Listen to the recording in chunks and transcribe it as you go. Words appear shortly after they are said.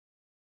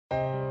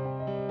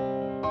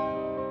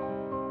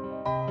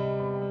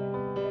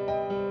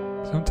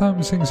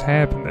Sometimes things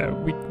happen that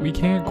we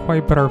can't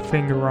quite put our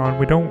finger on.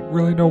 We don't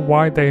really know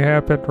why they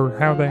happened or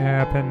how they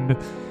happened.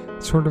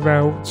 It's sort of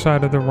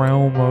outside of the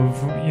realm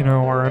of,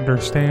 our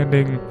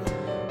understanding.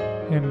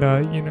 And,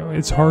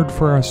 it's hard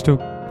for us to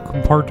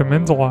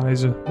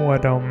compartmentalize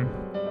what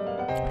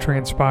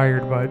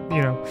transpired, but,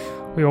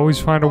 we always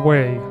find a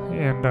way.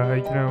 And,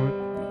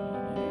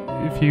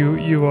 if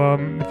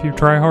you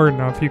try hard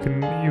enough,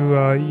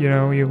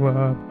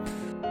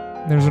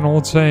 there's an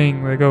old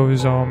saying that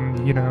goes,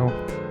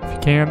 if you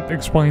can't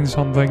explain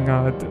something,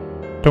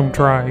 don't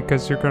try,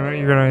 because you're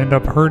gonna end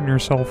up hurting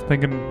yourself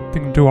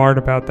thinking too hard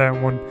about that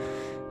one,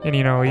 and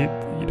you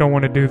don't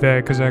want to do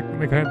that because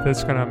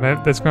that's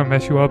gonna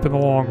mess you up in the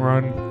long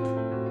run.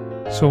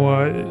 So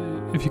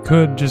if you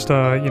could just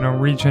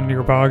reach into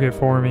your pocket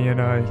for me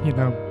and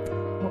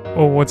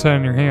oh, what's that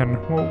in your hand?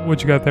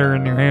 What you got there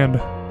in your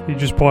hand? You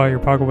just pull out your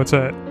pocket. What's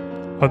that?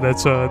 Oh,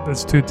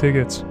 that's 2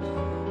 tickets.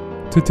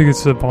 2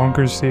 tickets to the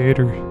Bonkers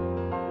Theater.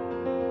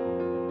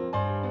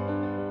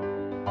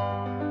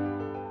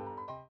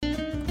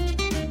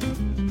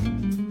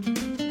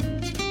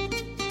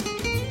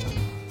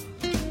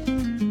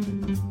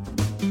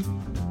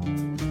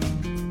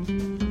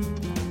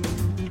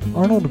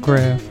 Arnold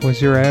Graff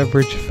was your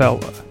average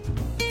fella.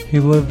 He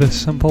lived a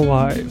simple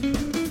life.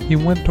 He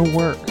went to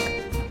work,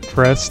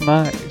 dressed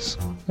nice,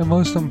 and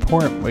most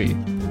importantly,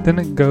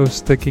 didn't go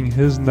sticking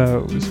his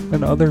nose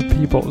in other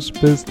people's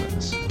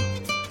business.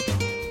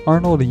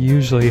 Arnold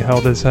usually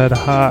held his head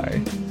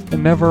high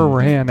and never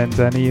ran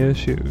into any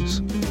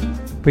issues,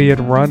 but he had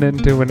run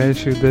into an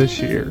issue this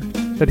year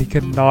that he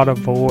could not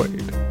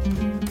avoid.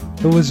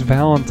 It was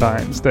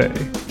Valentine's Day,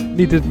 and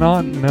he did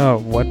not know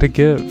what to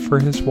give for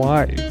his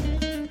wife.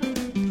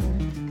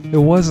 It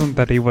wasn't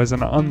that he was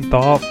an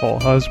unthoughtful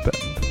husband.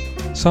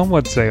 Some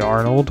would say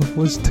Arnold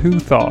was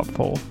too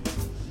thoughtful.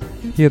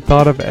 He had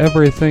thought of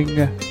everything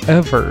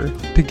ever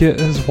to get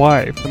his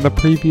wife in the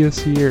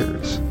previous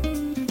years.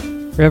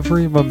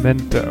 Every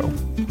memento,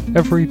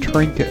 every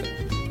trinket,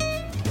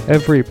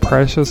 every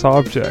precious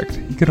object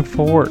he could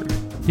afford,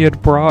 he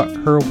had brought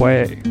her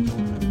way.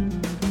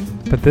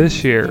 But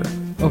this year,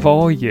 of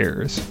all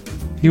years,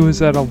 he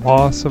was at a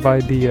loss of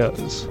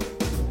ideas.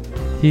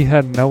 He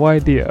had no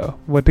idea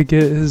what to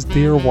get his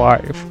dear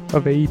wife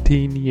of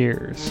 18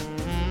 years.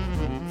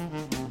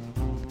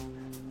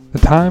 The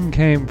time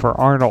came for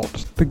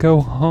Arnold to go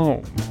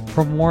home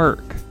from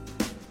work.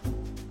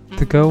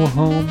 To go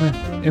home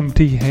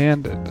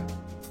empty-handed.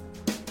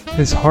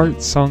 His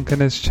heart sunk in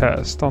his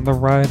chest on the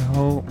ride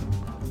home.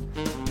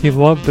 He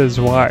loved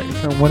his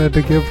wife and wanted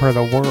to give her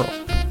the world.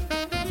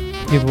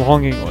 He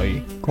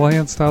longingly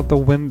glanced out the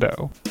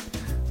window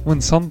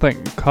when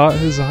something caught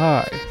his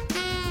eye.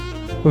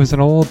 It was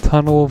an old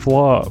tunnel of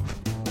love,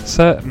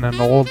 set in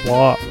an old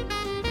lot.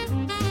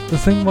 The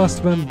thing must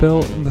have been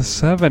built in the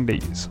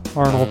 70s,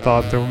 Arnold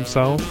thought to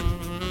himself.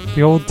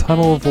 The old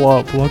tunnel of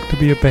love looked to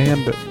be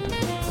abandoned,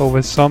 but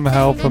was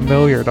somehow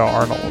familiar to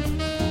Arnold.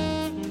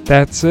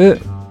 That's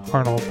it,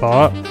 Arnold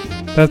thought.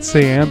 That's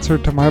the answer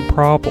to my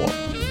problem.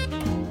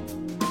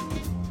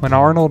 When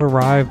Arnold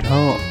arrived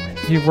home,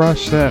 he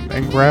rushed in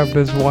and grabbed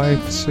his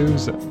wife,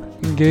 Susan,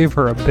 and gave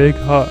her a big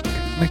hug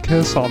and a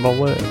kiss on the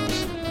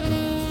lips.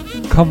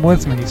 "Come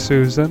with me,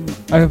 Susan.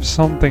 I have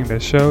something to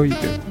show you,"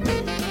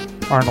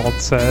 Arnold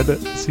said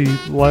as he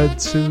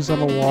led Susan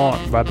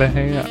along by the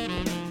hand.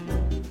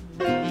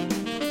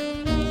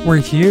 "We're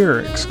here,"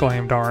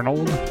 exclaimed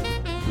Arnold.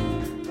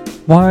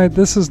 "Why,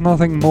 this is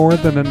nothing more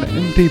than an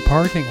empty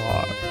parking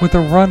lot with a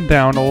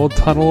rundown old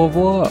tunnel of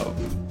love.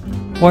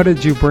 Why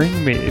did you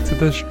bring me to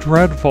this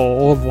dreadful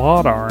old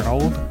lot,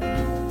 Arnold?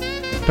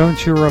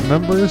 Don't you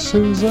remember,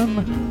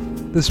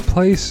 Susan? This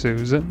place,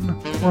 Susan.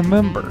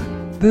 Remember,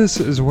 this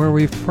is where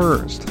we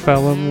first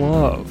fell in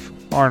love,"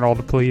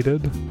 Arnold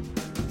pleaded.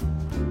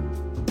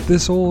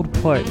 "This old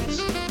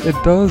place, it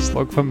does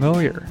look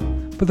familiar,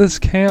 but this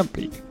can't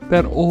be.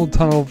 That old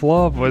tunnel of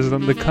love was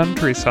in the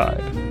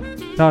countryside,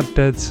 not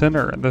dead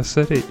center in the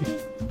city."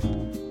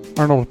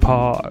 Arnold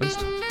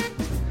paused.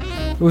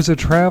 It was a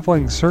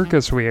traveling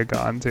circus we had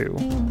gone to.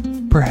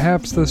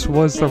 Perhaps this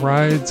was the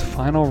ride's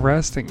final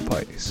resting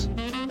place.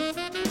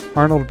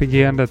 Arnold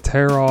began to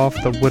tear off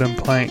the wooden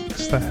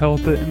planks that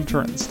held the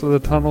entrance to the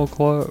tunnel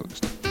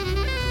closed.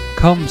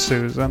 "Come,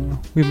 Susan,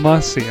 we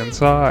must see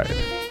inside."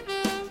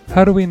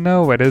 "How do we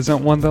know it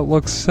isn't one that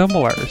looks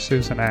similar?"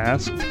 Susan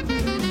asked.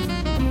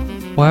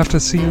 "We'll have to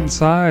see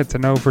inside to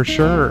know for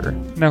sure.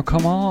 Now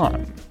come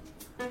on."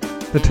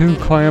 The two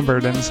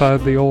clambered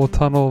inside the old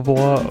tunnel of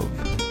love.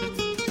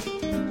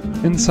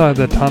 Inside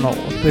the tunnel,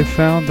 they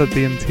found that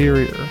the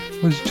interior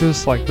was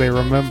just like they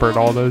remembered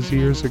all those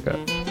years ago.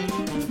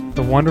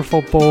 The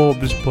wonderful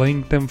bulbs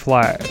blinked and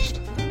flashed,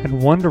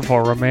 and wonderful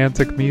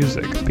romantic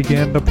music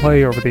began to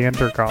play over the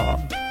intercom.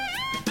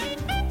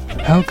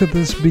 "How could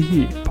this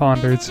be?"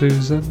 pondered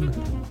Susan.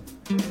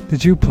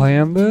 "Did you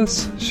plan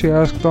this?" she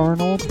asked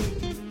Arnold.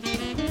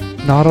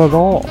 "Not at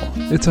all.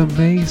 It's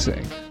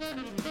amazing.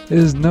 It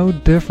is no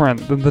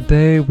different than the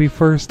day we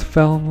first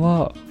fell in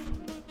love.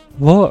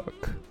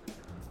 Look!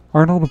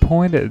 Arnold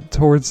pointed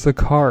towards the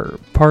car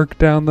parked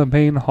down the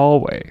main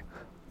hallway,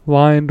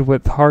 lined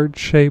with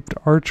heart-shaped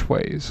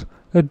archways,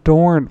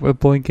 adorned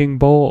with blinking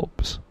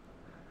bulbs.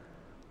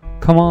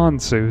 "Come on,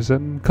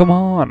 Susan, come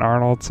on,"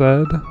 Arnold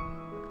said.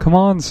 "Come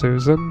on,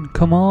 Susan,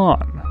 come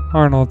on,"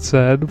 Arnold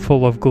said,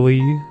 full of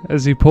glee,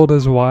 as he pulled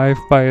his wife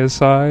by his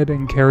side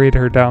and carried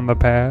her down the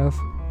path.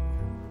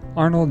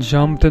 Arnold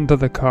jumped into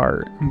the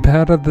cart and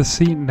patted the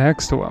seat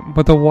next to him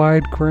with a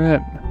wide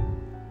grin.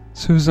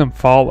 Susan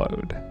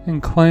followed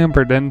and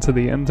clambered into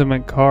the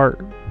intimate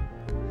cart.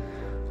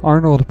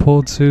 Arnold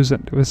pulled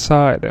Susan to his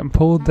side and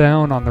pulled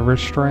down on the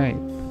restraint.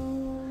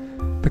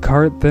 The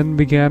cart then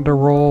began to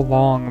roll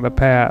along the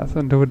path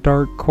into a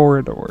dark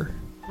corridor.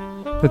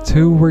 The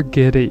two were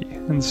giddy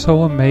and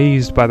so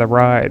amazed by the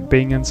ride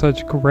being in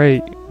such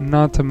great,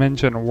 not to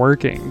mention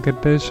working,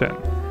 condition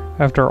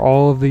after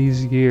all of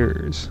these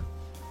years.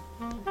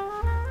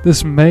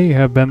 This may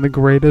have been the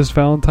greatest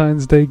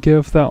Valentine's Day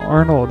gift that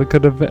Arnold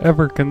could have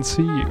ever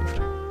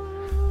conceived,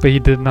 but he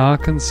did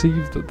not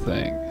conceive the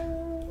thing.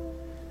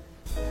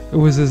 It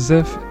was as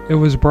if it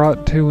was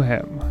brought to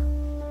him,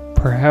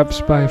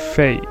 perhaps by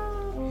fate,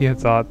 he had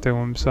thought to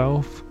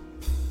himself.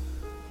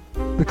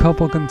 The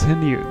couple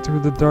continued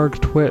through the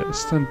dark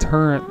twists and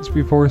turns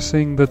before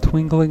seeing the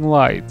twinkling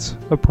lights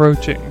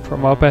approaching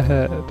from up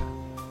ahead.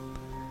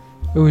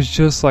 It was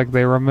just like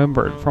they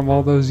remembered from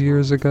all those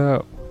years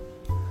ago.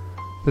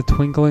 The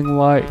twinkling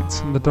lights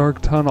in the dark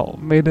tunnel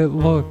made it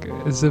look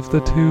as if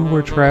the two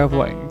were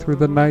traveling through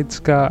the night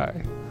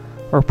sky,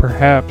 or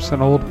perhaps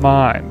an old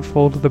mine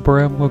full to the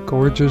brim with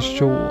gorgeous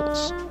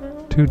jewels,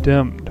 too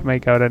dim to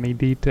make out any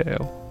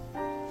detail.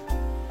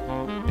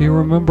 "Do you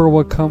remember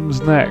what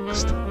comes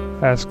next?"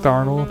 asked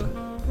Arnold.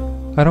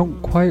 "I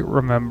don't quite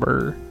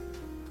remember,"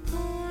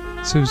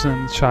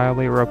 Susan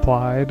shyly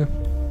replied.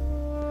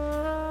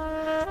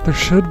 "There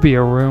should be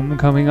a room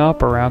coming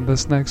up around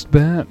this next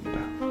bend."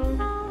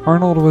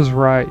 Arnold was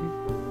right.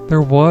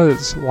 There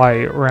was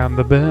light around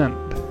the bend.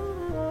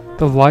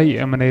 The light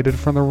emanated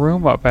from the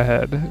room up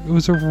ahead. It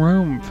was a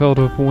room filled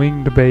with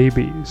winged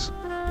babies,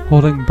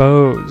 holding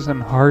bows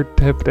and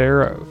heart-tipped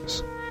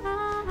arrows.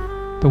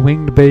 The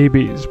winged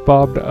babies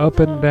bobbed up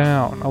and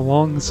down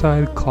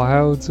alongside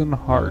clouds and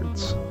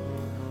hearts.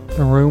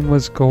 The room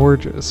was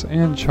gorgeous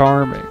and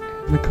charming,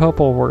 and the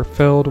couple were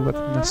filled with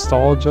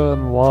nostalgia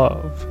and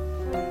love.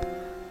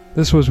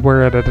 This was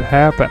where it had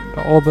happened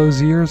all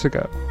those years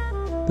ago.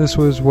 This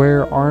was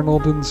where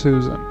Arnold and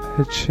Susan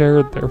had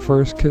shared their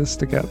first kiss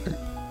together.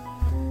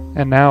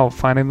 And now,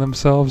 finding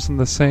themselves in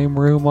the same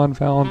room on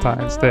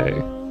Valentine's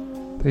Day,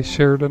 they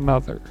shared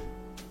another.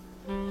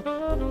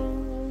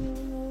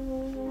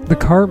 The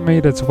cart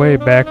made its way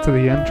back to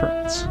the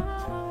entrance.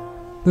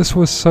 "This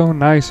was so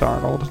nice,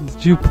 Arnold.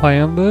 Did you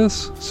plan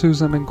this?"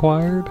 Susan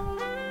inquired.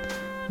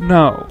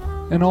 "No.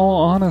 In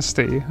all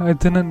honesty, I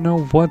didn't know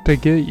what to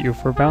get you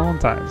for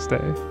Valentine's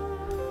Day.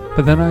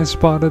 But then I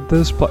spotted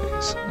this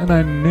place, and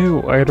I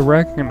knew I had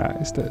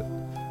recognized it.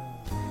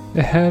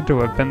 It had to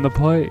have been the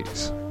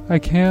place. I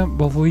can't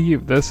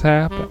believe this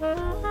happened.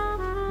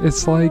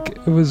 It's like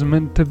it was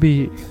meant to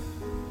be."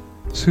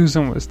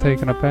 Susan was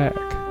taken aback.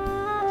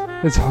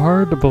 "It's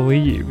hard to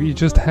believe you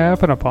just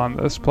happened upon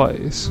this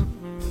place."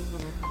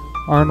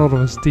 Arnold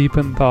was deep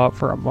in thought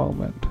for a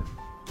moment.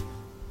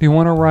 "Do you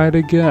want to ride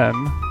again?"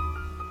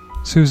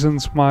 Susan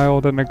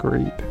smiled and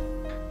agreed.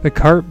 The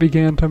cart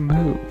began to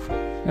move,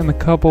 and the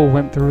couple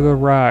went through the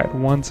ride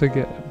once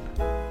again.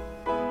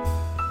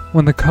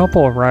 When the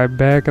couple arrived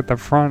back at the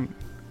front,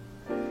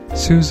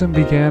 Susan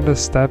began to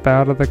step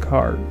out of the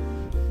cart.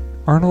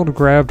 Arnold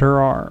grabbed her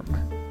arm.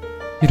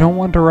 "You don't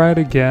want to ride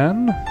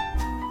again?"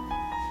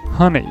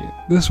 "Honey,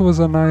 this was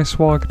a nice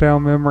walk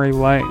down memory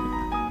lane,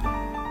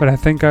 but I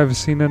think I've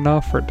seen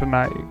enough for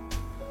tonight.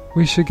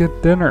 We should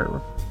get dinner."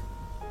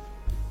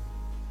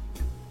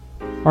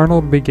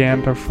 Arnold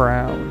began to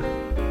frown.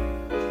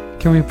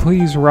 "Can we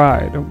please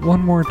ride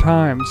one more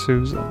time,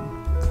 Susan?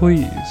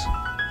 Please."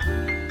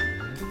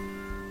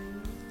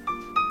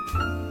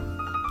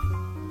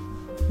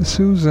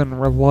 Susan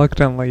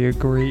reluctantly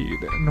agreed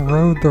and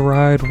rode the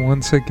ride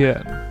once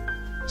again.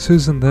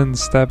 Susan then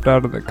stepped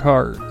out of the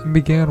cart and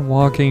began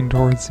walking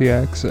towards the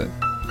exit.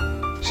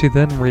 She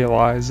then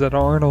realized that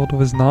Arnold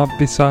was not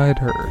beside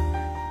her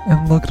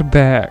and looked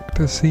back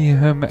to see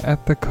him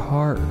at the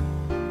cart.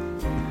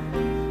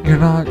 "You're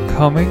not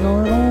coming,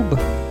 Arnold?"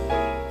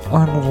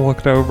 Arnold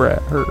looked over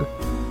at her.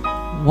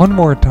 "One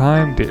more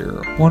time,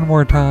 dear. One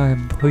more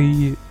time,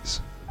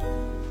 please."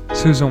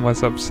 Susan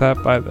was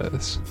upset by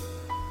this.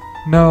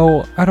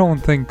 "No, I don't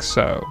think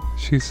so,"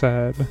 she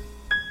said.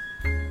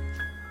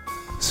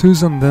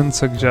 Susan then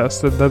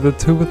suggested that the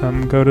two of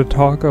them go to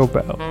Taco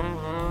Bell.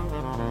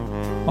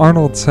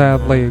 Arnold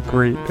sadly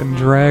agreed and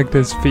dragged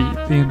his feet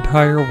the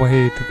entire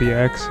way to the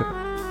exit.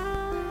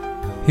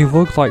 He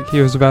looked like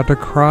he was about to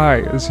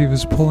cry as he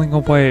was pulling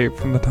away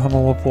from the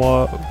tunnel of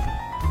love.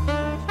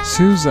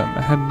 Susan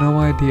had no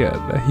idea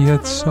that he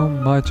had so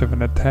much of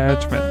an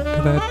attachment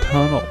to that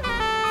tunnel.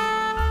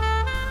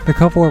 The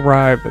couple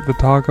arrived at the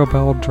Taco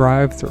Bell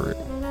drive-thru,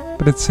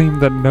 but it seemed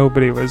that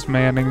nobody was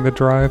manning the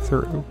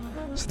drive-thru,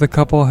 so the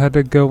couple had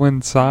to go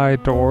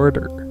inside to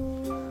order.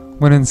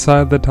 When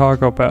inside the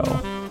Taco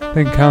Bell, they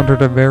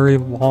encountered a very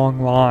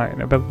long line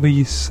of at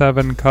least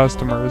 7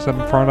 customers in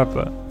front of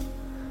them.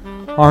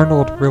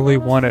 Arnold really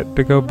wanted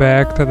to go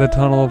back to the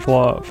Tunnel of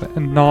Love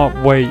and not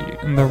wait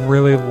in the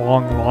really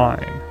long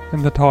line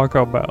in the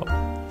Taco Bell.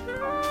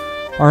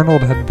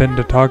 Arnold had been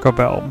to Taco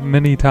Bell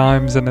many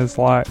times in his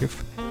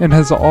life and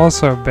has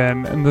also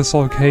been in this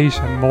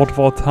location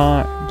multiple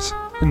times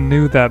and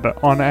knew that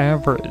on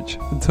average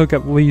it took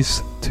at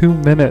least 2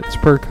 minutes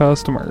per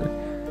customer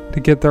to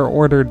get their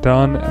order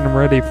done and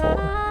ready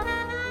for.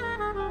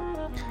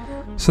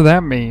 So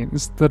that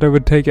means that it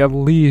would take at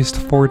least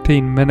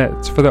 14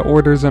 minutes for the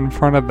orders in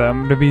front of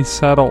them to be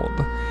settled,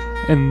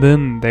 and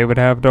then they would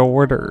have to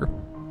order.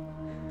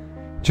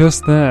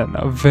 Just then,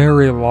 a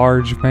very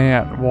large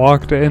man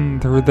walked in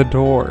through the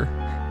door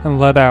and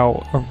let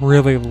out a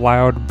really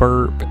loud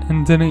burp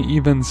and didn't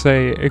even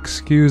say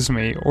 "excuse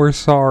me" or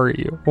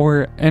 "sorry"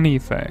 or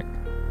anything.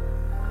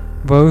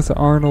 Both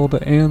Arnold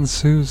and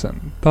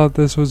Susan thought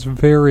this was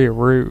very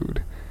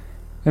rude,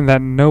 and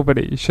that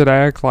nobody should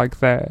act like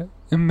that,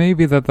 and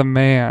maybe that the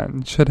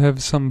man should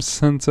have some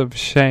sense of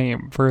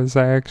shame for his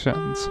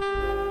actions.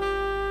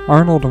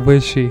 Arnold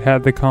wished he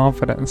had the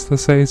confidence to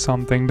say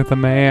something to the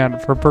man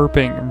for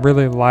burping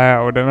really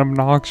loud and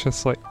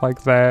obnoxiously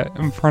like that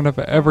in front of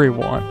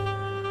everyone.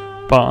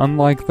 But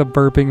unlike the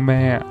burping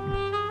man,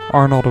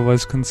 Arnold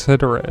was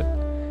considerate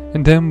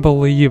and didn't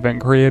believe in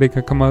creating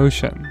a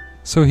commotion,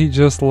 so he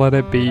just let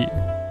it be.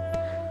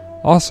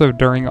 Also,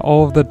 during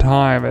all of the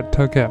time it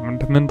took him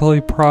to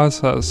mentally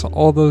process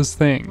all those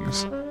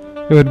things,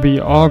 it would be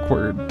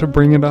awkward to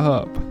bring it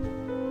up.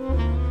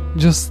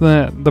 Just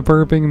then, the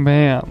burping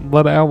man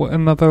let out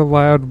another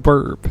loud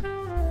burp.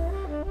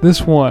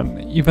 This one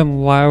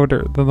even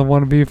louder than the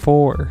one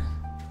before.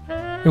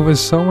 It was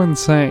so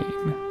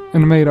insane,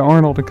 and made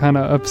Arnold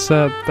kinda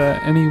upset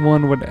that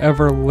anyone would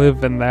ever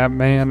live in that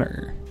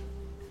manner.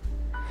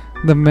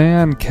 The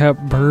man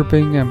kept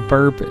burping and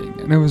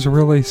burping, and it was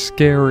really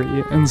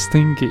scary and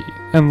stinky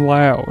and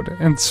loud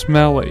and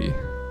smelly.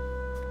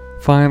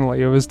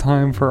 Finally, it was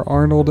time for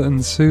Arnold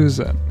and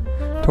Susan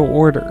to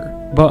order,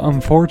 but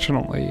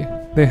unfortunately,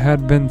 they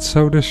had been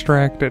so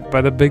distracted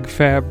by the big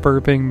fat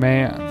burping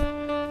man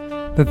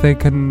that they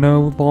could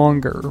no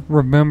longer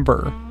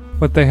remember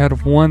what they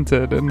had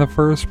wanted in the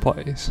first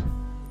place.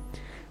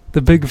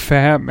 The big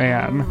fat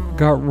man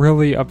got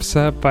really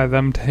upset by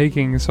them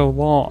taking so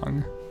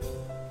long.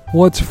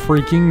 "What's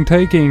freaking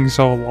taking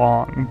so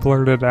long?"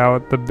 blurted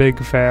out the big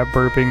fat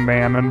burping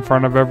man in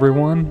front of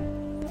everyone.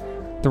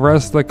 The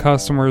rest of the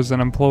customers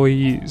and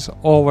employees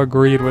all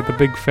agreed with the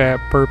big fat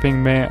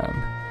burping man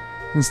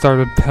and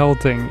started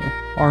pelting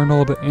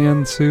Arnold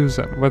and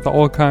Susan with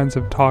all kinds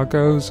of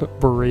tacos,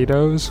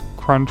 burritos,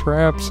 crunch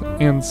wraps,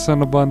 and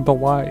Cinnabon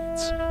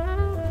delights.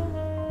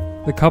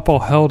 The couple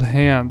held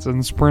hands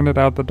and sprinted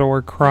out the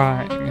door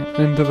crying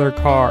into their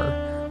car,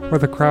 where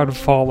the crowd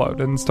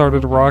followed and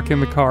started rocking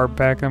the car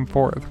back and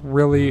forth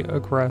really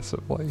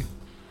aggressively.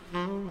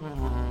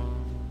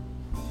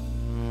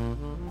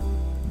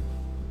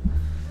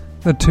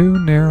 The two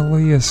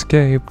narrowly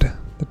escaped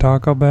the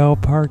Taco Bell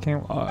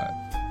parking lot.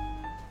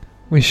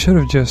 "We should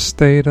have just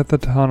stayed at the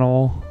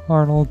tunnel,"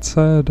 Arnold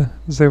said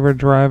as they were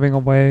driving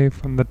away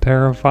from the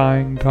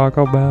terrifying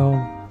Taco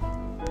Bell.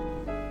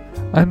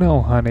 "I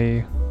know,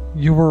 honey.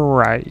 You were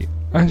right.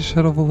 I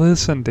should have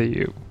listened to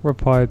you,"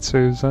 replied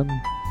Susan.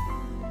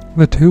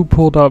 The two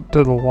pulled up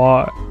to the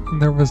lot,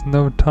 and there was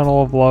no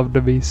Tunnel of Love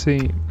to be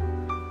seen.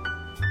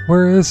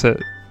 "Where is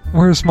it?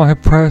 Where's my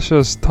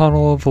precious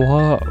Tunnel of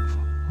Love?"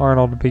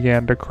 Arnold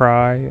began to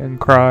cry,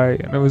 and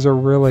it was a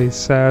really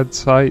sad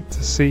sight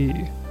to see.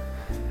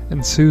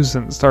 And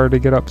Susan started to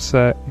get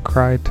upset and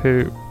cry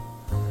too.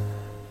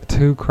 The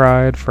two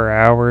cried for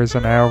hours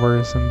and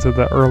hours into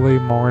the early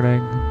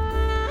morning.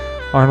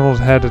 Arnold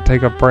had to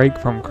take a break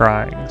from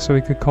crying so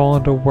he could call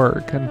into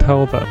work and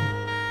tell them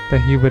that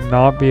he would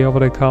not be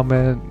able to come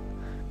in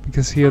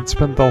because he had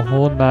spent the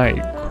whole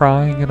night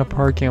crying in a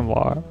parking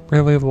lot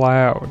really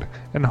loud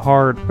and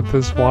hard with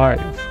his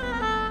wife.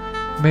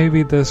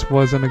 "Maybe this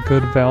wasn't a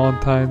good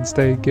Valentine's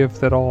Day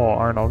gift at all,"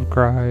 Arnold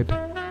cried.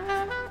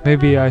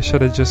 "Maybe I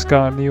should have just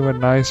gotten you a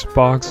nice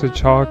box of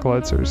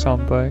chocolates or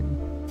something."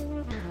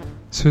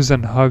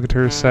 Susan hugged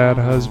her sad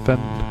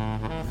husband.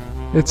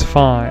 "It's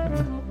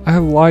fine. I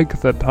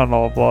like the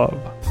Tunnel of Love.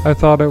 I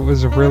thought it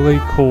was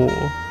really cool,"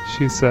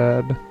 she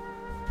said.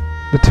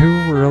 The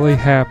two were really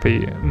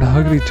happy and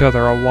hugged each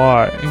other a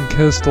lot and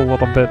kissed a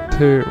little bit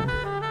too.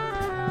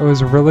 It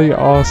was really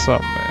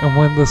awesome, and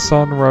when the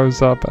sun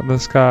rose up in the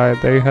sky,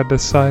 they had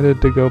decided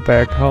to go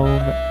back home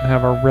and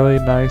have a really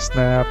nice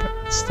nap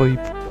and sleep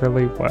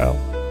really well.